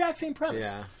same premise.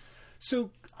 Yeah. So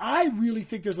I really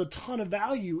think there's a ton of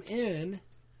value in,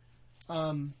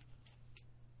 how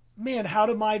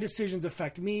do my decisions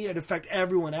affect me and affect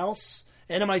everyone else?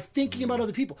 And am I thinking about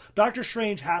other people? Doctor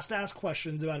Strange has to ask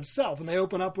questions about himself, and they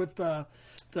open up with the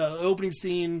opening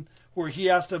scene where he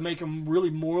has to make a really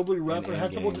morally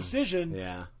reprehensible decision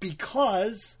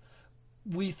because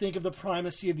we think of the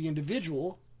primacy of the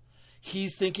individual.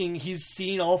 He's thinking he's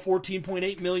seen all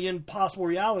 14.8 million possible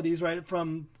realities right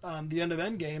from the end of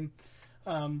Endgame.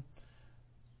 Man,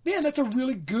 that's a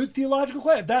really good theological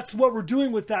question. That's what we're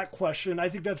doing with that question. I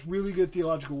think that's really good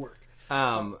theological work.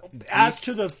 As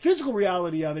to the physical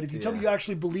reality of it, if you tell me you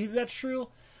actually believe that's true,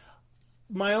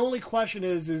 my only question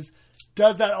is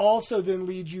does that also then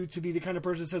lead you to be the kind of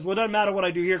person that says, well, it doesn't matter what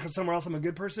I do here because somewhere else I'm a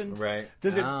good person? Right.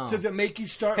 Does it make you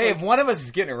start... Hey, if one of us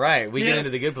is getting it right, we get into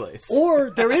the good place. Or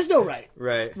there is no right.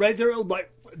 Right. Right? There,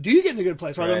 do you get in the good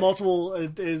place? Are there multiple...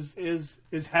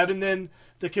 Is heaven then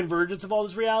the convergence of all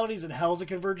those realities and hell's the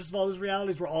convergence of all those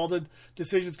realities where all the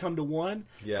decisions come to one?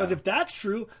 Because if that's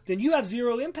true, then you have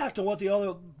zero impact on what the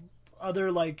other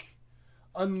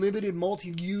unlimited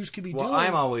multi-use could be doing. Well,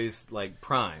 I'm always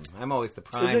prime. I'm always the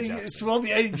prime.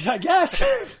 I guess.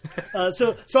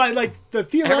 So I like the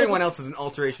theoretical. Everyone else is an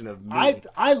alteration of me.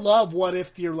 I love what if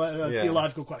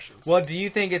theological questions. Well, do you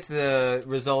think it's the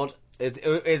result?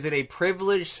 Is it a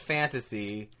privileged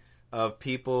fantasy of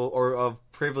people or of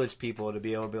privileged people to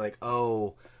be able to be like,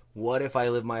 oh, what if I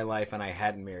lived my life and I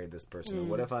hadn't married this person? Or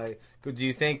what if I? Do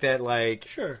you think that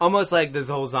almost like this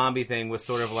whole zombie thing was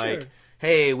sort of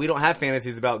hey, we don't have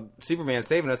fantasies about Superman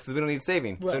saving us because we don't need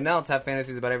saving. Right. So now let's have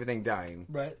fantasies about everything dying.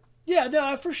 Right. Yeah,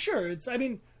 no, for sure.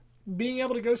 Being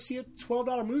able to go see a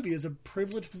 $12 movie is a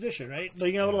privileged position, right?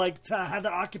 Being able to have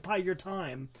that occupy your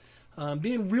time.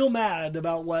 Being real mad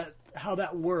about how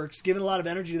that works, giving a lot of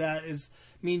energy to that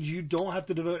means you don't have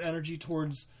to devote energy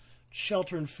towards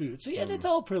shelter and food. So yeah, that's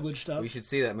all privileged stuff. We should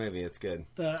see that movie. It's good.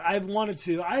 I've wanted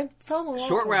to. I fell in love.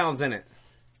 Short Round's in it.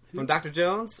 From Dr.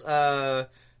 Jones.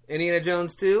 Indiana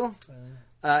Jones 2.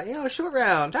 Short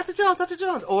Round. Dr.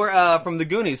 Jones. Or from the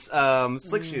Goonies.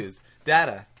 Slick Shoes.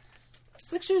 Data.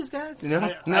 Slick Shoes, guys. You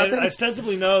know? I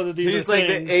ostensibly know that these He's are like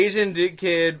things. the Asian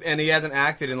kid, and he hasn't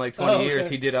acted in like 20 years.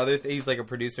 Okay. He did other he's like a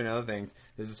producer and other things.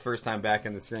 This is his first time back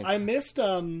in the screen. I missed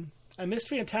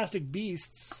Fantastic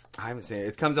Beasts. I haven't seen it.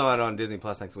 It comes out on Disney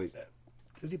Plus next week.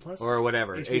 Disney Plus? Or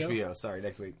whatever. HBO? HBO, sorry,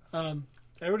 next week.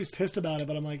 Everybody's pissed about it,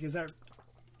 but I'm like, is that...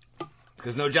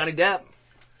 Because no Johnny Depp.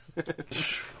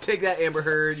 Take that, Amber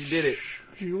Heard. You did it.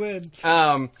 You win.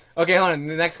 Okay, hold on.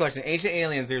 The next question. Ancient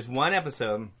Aliens, there's one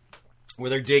episode where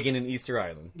they're digging in Easter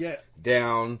Island. Yeah.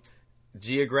 Down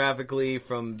geographically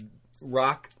from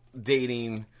rock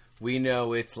dating, we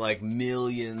know it's like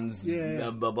millions,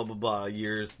 blah, blah, blah, blah,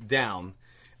 years down.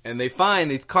 And they find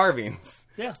these carvings.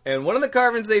 Yeah. And one of the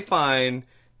carvings they find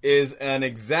is an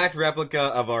exact replica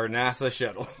of our NASA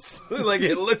shuttles. Like,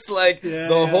 it looks like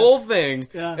the whole thing.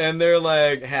 Yeah. And they're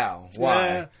like, how? Why?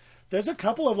 Yeah. There's a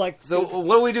couple of like... So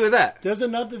what do we do with that? There's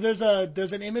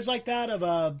an image like that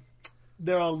of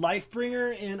they're a life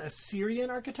bringer in Assyrian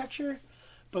architecture,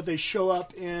 but they show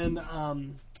up in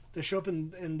in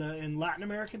Latin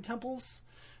American temples.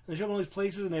 And they show up in all these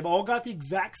places, and they've all got the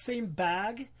exact same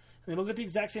bag, and they've all got the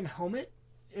exact same helmet.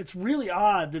 It's really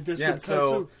odd that this would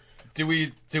come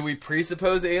through. Do we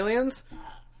presuppose aliens?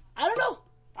 I don't know.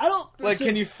 I don't like.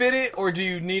 Can you fit it, or do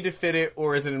you need to fit it,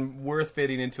 or is it worth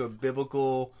fitting into a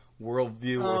biblical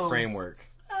worldview or framework?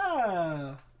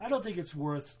 I don't think it's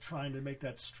worth trying to make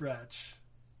that stretch.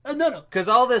 No. Because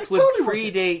all this would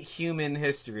predate human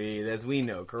history, as we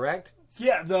know, correct?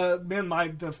 Yeah. The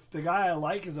guy I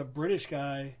like is a British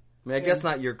guy. I mean, I guess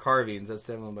not your carvings. That's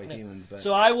definitely by humans. But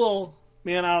so I will.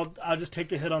 Man, I'll just take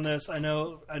the hit on this. I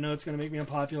know it's going to make me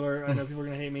unpopular. I know people are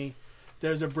going to hate me.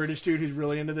 There's a British dude who's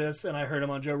really into this, and I heard him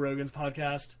on Joe Rogan's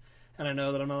podcast. And I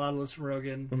know that I'm not allowed to listen to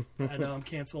Rogan. I know I'm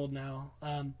canceled now.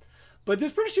 But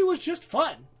this British dude was just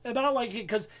fun about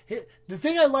because the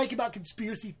thing I like about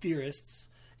conspiracy theorists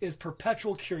is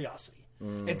perpetual curiosity.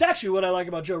 It's actually what I like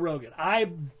about Joe Rogan.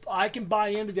 I can buy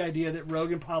into the idea that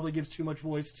Rogan probably gives too much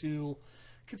voice to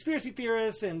conspiracy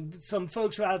theorists and some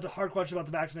folks who had hard questions about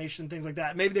the vaccination, things like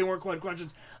that. Maybe they weren't quite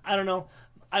questions. I don't know.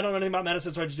 I don't know anything about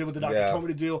medicine, so I just did what the doctor told me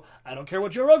to do. I don't care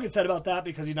what Joe Rogan said about that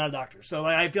because he's not a doctor. So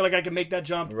I feel like I can make that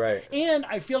jump. Right. And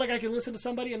I feel like I can listen to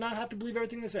somebody and not have to believe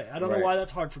everything they say. I don't know why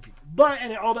that's hard for people. But,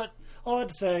 and all that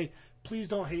to say, please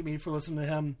don't hate me for listening to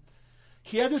him.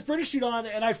 He had this British dude on,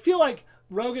 and I feel like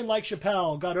Rogan, like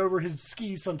Chappelle, got over his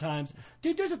skis sometimes.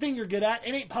 Dude, there's a thing you're good at.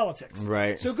 It ain't politics.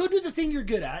 Right. So go do the thing you're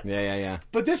good at. Yeah.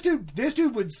 But this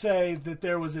dude would say that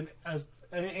there was an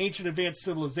ancient advanced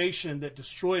civilization that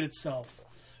destroyed itself,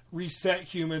 reset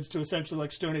humans to essentially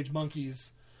like Stone Age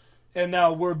monkeys, and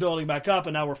now we're building back up,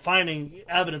 and now we're finding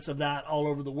evidence of that all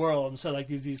over the world. And so like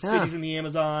these cities in the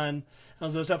Amazon and all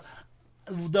those stuff.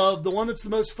 The one that's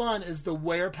the most fun is the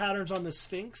wear patterns on the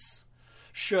Sphinx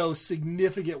show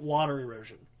significant water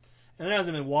erosion. And there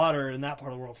hasn't been water in that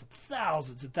part of the world for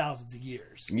thousands and thousands of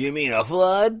years. You mean a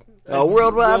flood? A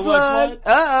worldwide flood?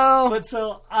 Uh-oh. But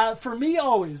so, for me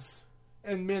always,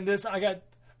 and man,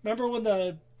 remember when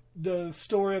the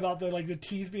story about the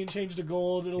teeth being changed to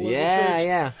gold in Olympic Church?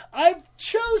 Yeah. I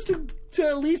chose to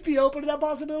at least be open to that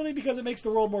possibility because it makes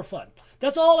the world more fun.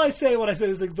 That's all I say when I say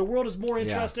these things. The world is more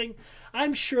interesting.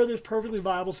 I'm sure there's perfectly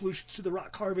viable solutions to the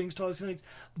rock carvings, to all these things.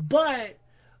 But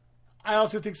I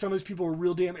also think some of these people are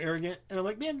real damn arrogant. And I'm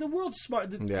like, man, the world's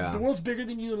smart. The world's bigger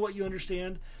than you and what you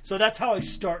understand. So that's how I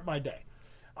start my day.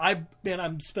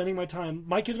 I'm spending my time.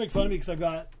 My kids make fun of me because I've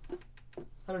got,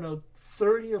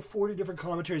 30 or 40 different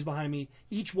commentaries behind me,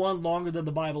 each one longer than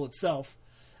the Bible itself,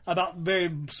 about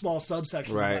very small subsections of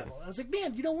the Bible. And I was like,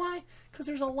 man, you know why? Because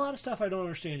there's a lot of stuff I don't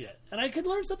understand yet. And I could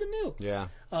learn something new. Yeah.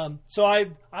 So I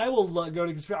will go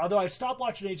to conspiracy. Although I stopped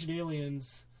watching Ancient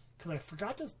Aliens because I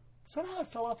forgot to... Somehow I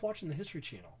fell off watching the History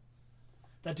Channel.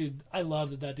 That dude... I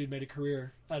love that dude made a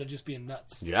career out of just being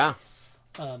nuts. Yeah.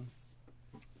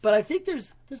 But I think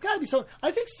there's got to be some...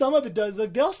 I think some of it does...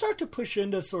 Like, they'll start to push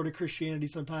into sort of Christianity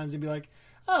sometimes and be like,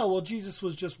 oh, well, Jesus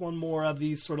was just one more of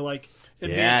these sort of like...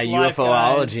 advanced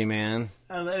UFOlogy, man.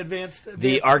 Advanced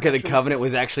the Ark of the Covenant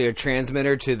was actually a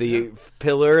transmitter to the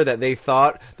pillar that they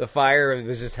thought the fire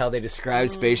was just how they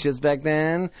described spaceships back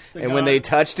then. And when they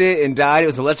touched it and died, it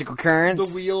was electrical currents.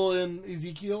 The wheel in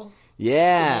Ezekiel.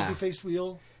 Yeah. The multi-faced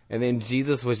wheel. And then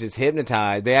Jesus was just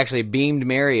hypnotized. They actually beamed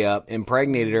Mary up,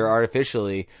 impregnated her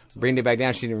artificially, bringing it back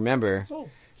down. She didn't remember.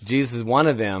 Jesus is one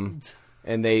of them.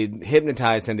 And they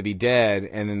hypnotized him to be dead,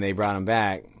 and then they brought him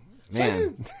back.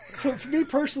 Man. So for me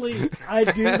personally, I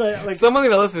do that. Like, someone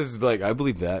gonna listen to this be like, I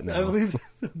believe that now. I believe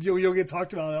you'll get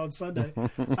talked about on Sunday.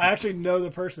 I actually know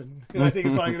the person, and I think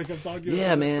he's probably going to come talk to you.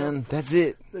 Yeah, man, that's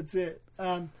it. That's it.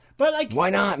 But like, why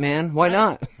not, man? Why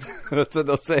not? That's what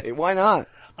they'll say. Why not?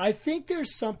 I think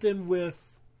there's something with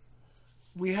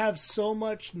we have so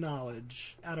much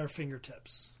knowledge at our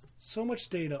fingertips, so much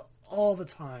data all the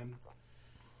time.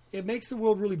 It makes the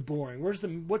world really boring.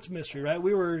 What's mystery, right?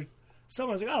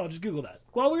 Someone was like, oh, I'll just Google that.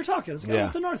 While we were talking, it's like, oh,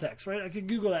 it's a Narthex, right? I could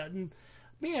Google that. And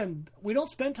man, we don't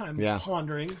spend time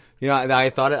pondering. You know,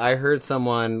 I heard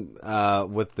someone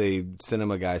with the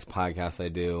Cinema Guys podcast I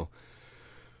do.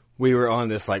 We were on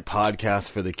this like podcast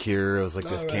for the cure. It was like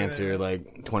this cancer,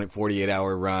 like 48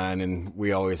 hour run. And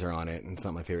we always are on it. And it's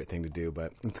not my favorite thing to do,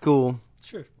 but it's cool.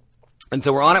 Sure. And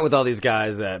so we're on it with all these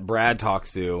guys that Brad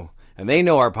talks to. And they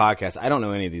know our podcast. I don't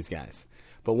know any of these guys.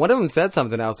 But one of them said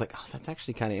something. I was like, oh, that's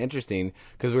actually kind of interesting.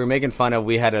 Because we were making fun of,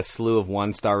 we had a slew of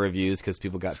 1-star reviews because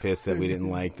people got pissed that we didn't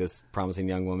like this Promising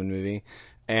Young Woman movie.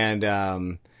 And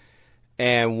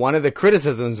one of the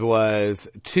criticisms was,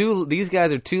 these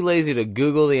guys are too lazy to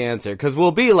Google the answer. Because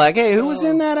we'll be like, hey, who was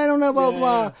in that? I don't know, blah,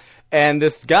 blah. And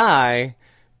this guy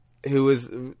who was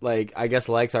like, I guess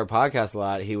likes our podcast a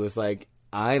lot, he was like,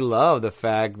 I love the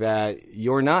fact that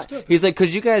you're not... Stupid. He's like,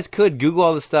 because you guys could Google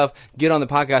all this stuff, get on the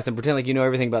podcast, and pretend like you know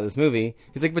everything about this movie.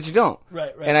 He's like, but you don't.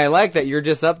 Right. And I like that you're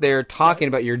just up there talking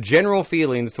about your general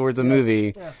feelings towards a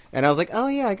movie. Yeah. And I was like, oh,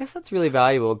 yeah, I guess that's really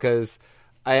valuable, because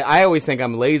I always think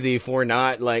I'm lazy for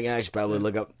not, like, I should probably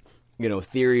look up,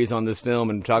 theories on this film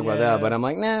and talk about that. But I'm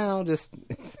like, no, just...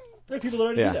 There are people that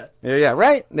already do that. Yeah,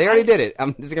 right? They already did it.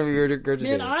 I'm just going to be regurgitating.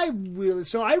 Man, I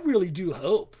really do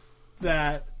hope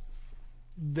that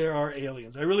there are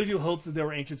aliens. I really do hope that there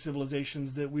were ancient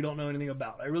civilizations that we don't know anything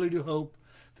about. I really do hope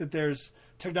that there's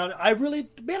technology. I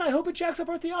hope it jacks up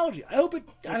our theology. I hope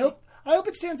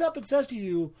it stands up and says to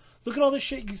you, look at all this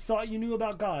shit you thought you knew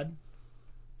about God.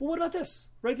 Well, what about this?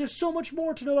 Right? There's so much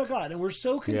more to know about God, and we're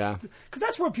so because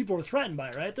that's where people are threatened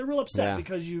by, right? They're real upset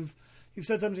because you've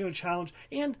said something's going to challenge,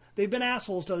 and they've been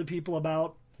assholes to other people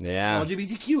about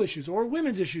LGBTQ issues or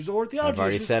women's issues or theology issues. I've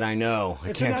already said I know.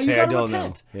 I can't say I don't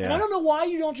know. Yeah. And I don't know why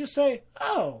you don't just say,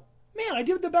 oh, man, I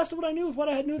did the best of what I knew with what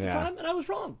I knew at the time, and I was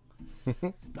wrong. I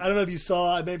don't know if you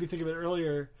saw, I made me think of it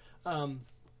earlier,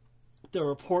 the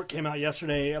report came out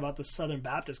yesterday about the Southern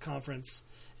Baptist Conference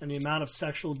and the amount of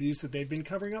sexual abuse that they've been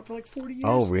covering up for like 40 years.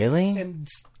 Oh, really? And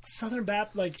Southern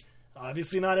Baptist,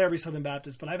 obviously not every Southern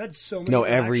Baptist, but I've had so many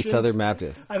every Southern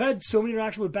Baptist. I've had so many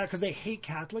interactions with because they hate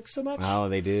Catholics so much. Oh,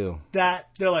 they do. That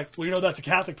they're like, well, that's a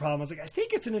Catholic problem. I was like, I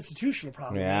think it's an institutional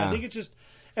problem. Yeah. I think it's just...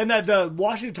 And that the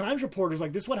Washington Times reporter is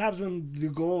like, this is what happens when the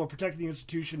goal of protecting the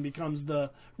institution becomes the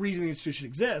reason the institution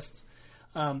exists.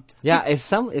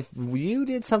 If you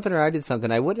did something or I did something,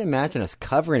 I wouldn't imagine us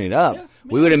covering it up.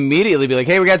 We would immediately be like,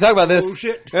 "Hey, we got to talk about this." Oh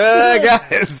shit,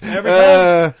 guys!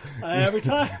 Every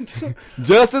time.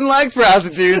 Justin likes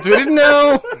prostitutes. We didn't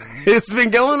know. It's been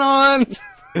going on.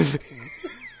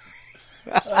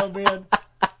 Oh man.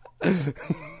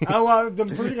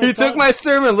 He took my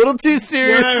sermon a little too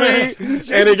seriously,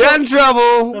 and he got in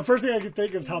trouble. The first thing I could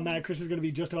think of is how mad Chris is going to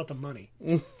be just about the money,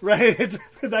 right?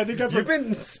 I think that's you've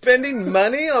been spending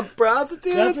money on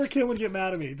prostitutes. That's where Kim would get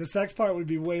mad at me. The sex part would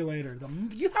be way later. How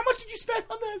much did you spend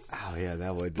on this? Oh yeah,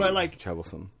 that would be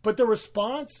troublesome. But the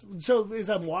response, so as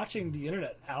I'm watching the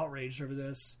internet outraged over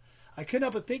this, I couldn't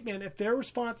help but think, man, if their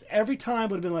response every time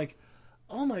would have been like,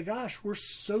 "Oh my gosh, we're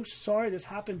so sorry this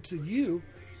happened to you."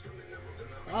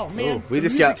 Oh man! They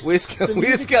pulled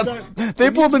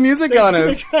the music on us.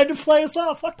 They tried to play us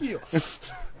off. Fuck you!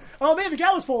 Oh man, the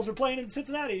Gallows Poles are playing in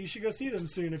Cincinnati. You should go see them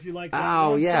soon if you like.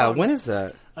 Oh yeah, when is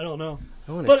that? I don't know.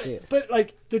 I want to see it. But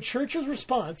like the church's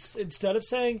response, instead of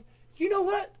saying, you know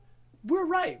what, we're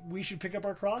right. We should pick up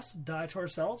our cross, die to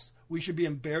ourselves. We should be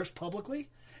embarrassed publicly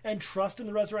and trust in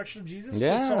the resurrection of Jesus to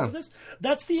solve this.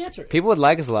 That's the answer. People would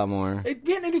like us a lot more. And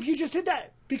if you just did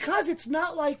that, because it's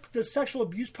not like the sexual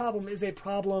abuse problem is a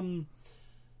problem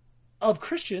of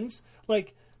Christians.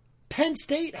 Like Penn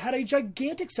State had a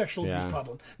gigantic sexual abuse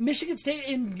problem. Michigan State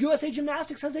and USA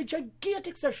Gymnastics has a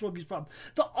gigantic sexual abuse problem.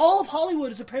 All of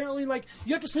Hollywood is apparently like,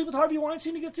 you have to sleep with Harvey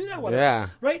Weinstein to get through that one. Yeah.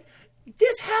 Right?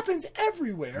 This happens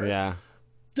everywhere. Yeah.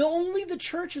 Only the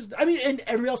church is... and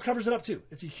everybody else covers it up too.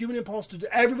 It's a human impulse to do...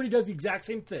 Everybody does the exact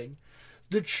same thing.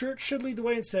 The church should lead the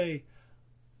way and say,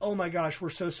 oh my gosh, we're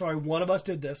so sorry. One of us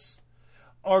did this.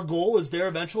 Our goal is their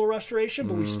eventual restoration,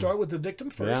 but we start with the victim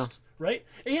first, right?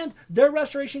 And their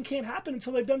restoration can't happen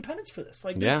until they've done penance for this.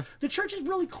 The church is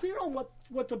really clear on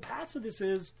what the path for this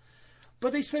is,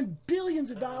 but they spend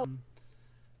billions of dollars.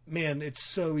 Man, it's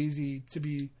so easy to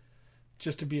be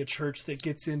just to be a church that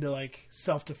gets into like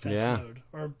self-defense mode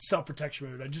or self-protection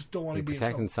mode. I just don't want to be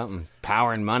protecting in trouble. something.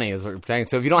 Power and money is what you're protecting.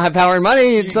 So if you don't have power and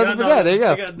money, it's something for that. There you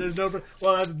go.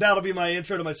 Well, that'll be my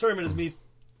intro to my sermon, is me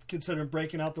considering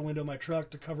breaking out the window of my truck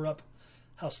to cover up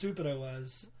how stupid I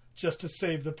was, just to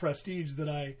save the prestige that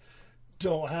I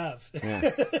don't have. Yeah.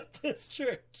 It's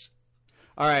church.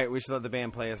 All right, we should let the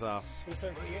band play us off. It's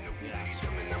time for you. Yeah.